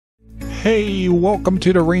Hey, welcome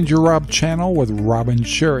to the RangerRob channel with Rob and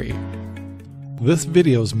Sherry. This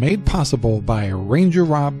video is made possible by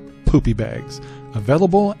RangerRob Poopy Bags,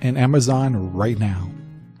 available in Amazon right now.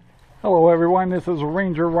 Hello everyone, this is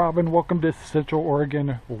Ranger Rob and welcome to Central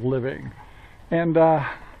Oregon Living. And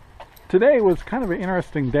today was kind of an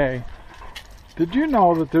interesting day. Did you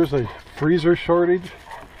know that there's a freezer shortage?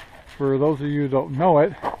 For those of you who don't know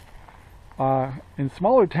it, in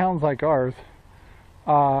smaller towns like ours,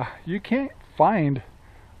 you can't find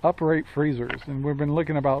upright freezers, and we've been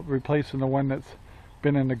looking about replacing the one that's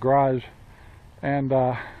been in the garage. And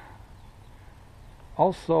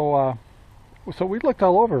also so we looked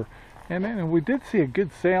all over, and then we did see a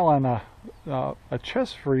good sale on a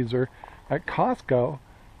chest freezer at Costco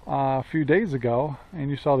a few days ago, and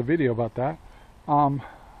you saw the video about that.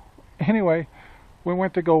 Anyway, we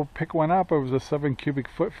went to go pick one up. It was a 7 cubic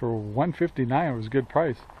foot for $159. It was a good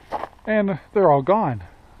price, and they're all gone.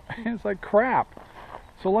 It's like crap.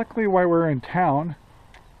 So luckily, while we're in town,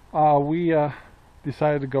 we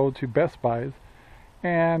decided to go to Best Buy's,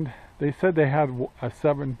 and they said they had a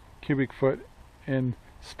 7 cubic foot in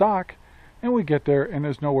stock, and we get there and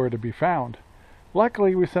there's nowhere to be found.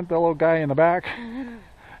 Luckily, we sent the little guy in the back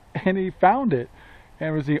and he found it, and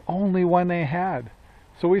it was the only one they had.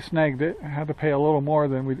 So we snagged it. I had to pay a little more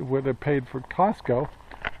than we would have paid for Costco,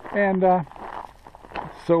 and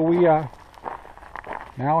so we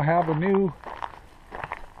now have a new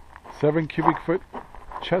 7 cubic foot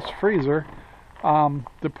chest freezer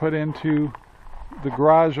to put into the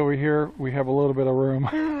garage over here. We have a little bit of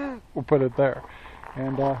room. We'll put it there,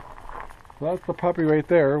 and that's the puppy right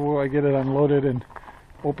there. Well, I get it unloaded and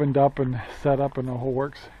opened up and set up and the whole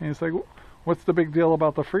works. And it's like, what's the big deal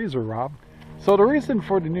about the freezer, Rob? So the reason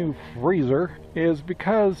for the new freezer is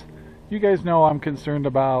because you guys know I'm concerned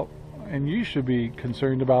about, and you should be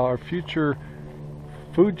concerned about, our future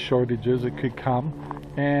food shortages that could come,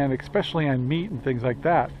 and especially on meat and things like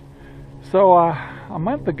that. So a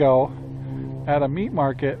month ago at a meat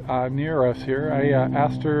market near us here, I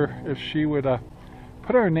asked her if she would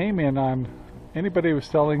put her name in on anybody who was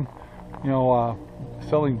selling,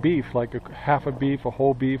 selling beef, like a half a beef, a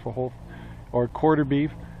whole beef, or a quarter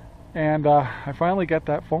beef. And I finally got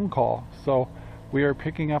that phone call. So we are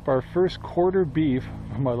picking up our first quarter beef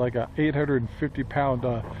from like a 850 pound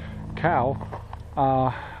cow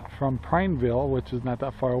from Prineville, which is not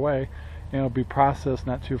that far away, and it'll be processed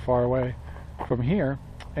not too far away from here.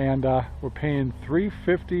 And we're paying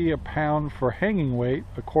 $3.50 a pound for hanging weight,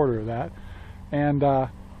 a quarter of that, and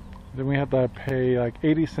then we have to pay like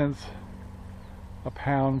 80 cents a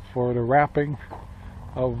pound for the wrapping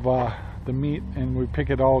of the meat, and we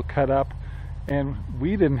pick it all cut up, and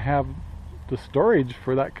we didn't have the storage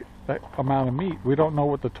for that amount of meat. We don't know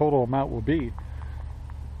what the total amount will be,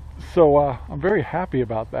 so I'm very happy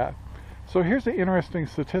about that. So here's an interesting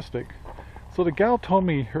statistic. So the gal told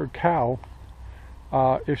me her cow,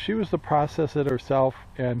 if she was to process it herself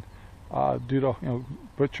and do the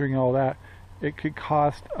butchering and all that, it could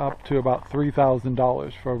cost up to about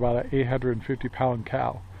 $3,000 for about an 850 pound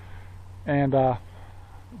cow. And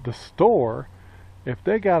the store, if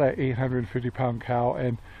they got an 850 pound cow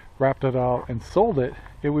and wrapped it out and sold it,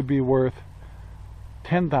 it would be worth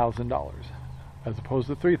 $10,000 as opposed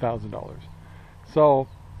to $3,000. So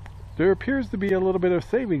there appears to be a little bit of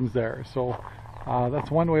savings there. So that's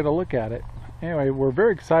one way to look at it. Anyway, we're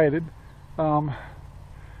very excited. I'd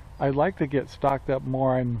like to get stocked up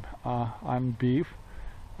more on beef.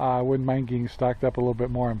 I wouldn't mind getting stocked up a little bit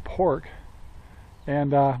more on pork,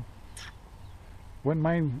 and wouldn't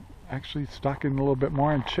mind actually stocking a little bit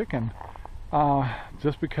more on chicken,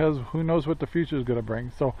 just because who knows what the future is going to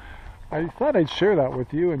bring. So I thought I'd share that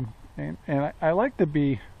with you, and I like to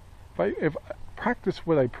be, if I practice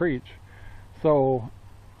what I preach. So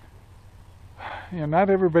not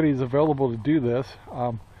everybody's available to do this,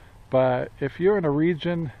 but if you're in a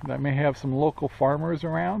region that may have some local farmers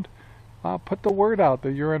around, put the word out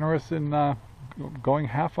that you're interested in going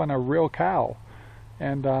half on a real cow,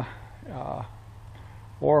 and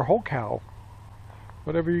or a whole cow,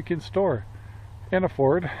 whatever you can store and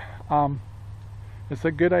afford. It's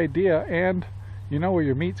a good idea, and you know where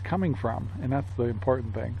your meat's coming from, and that's the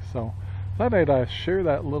important thing. So I thought I'd share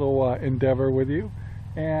that little endeavor with you.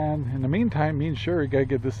 And in the meantime, me and Sherry gotta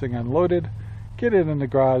get this thing unloaded, get it in the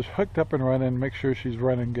garage, hooked up and running, make sure she's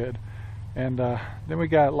running good. And then we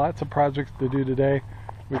got lots of projects to do today.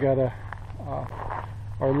 We got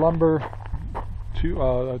our lumber,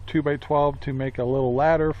 2x12 to make a little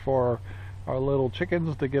ladder for our little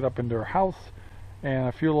chickens to get up into our house, and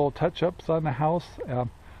a few little touch-ups on the house.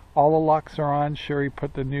 All the locks are on. Sherry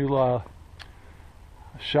put the new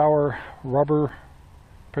shower rubber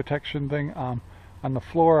protection thing on the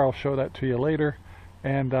floor. I'll show that to you later.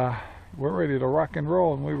 And we're ready to rock and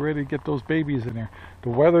roll, and we're ready to get those babies in here. The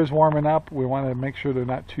weather's warming up. We want to make sure they're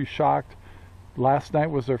not too shocked. Last night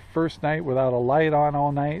was their first night without a light on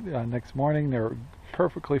all night. Next morning they're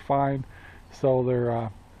perfectly fine. So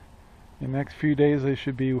they're in the next few days they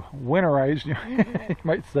should be winterized, you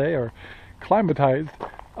might say, or climatized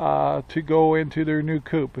to go into their new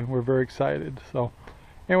coop, and we're very excited. So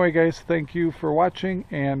anyway, guys, thank you for watching,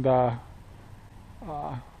 and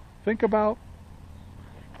think about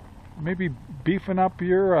maybe beefing up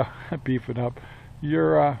your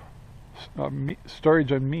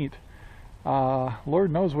storage on meat.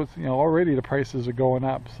 Lord knows what's, already the prices are going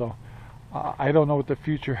up, so I don't know what the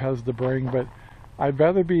future has to bring, but I'd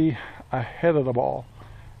rather be ahead of the ball,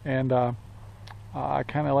 and I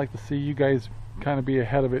kind of like to see you guys kind of be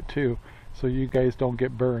ahead of it too, so you guys don't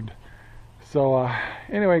get burned. So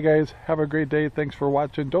anyway, guys, have a great day. Thanks for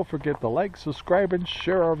watching. Don't forget to like, subscribe, and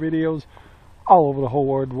share our videos all over the whole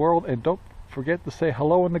wide world, and don't forget to say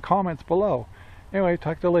hello in the comments below. Anyway,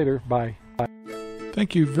 talk to you later. Bye.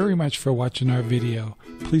 Thank you very much for watching our video.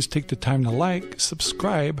 Please take the time to like,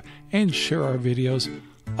 subscribe, and share our videos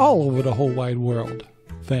all over the whole wide world.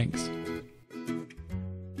 Thanks.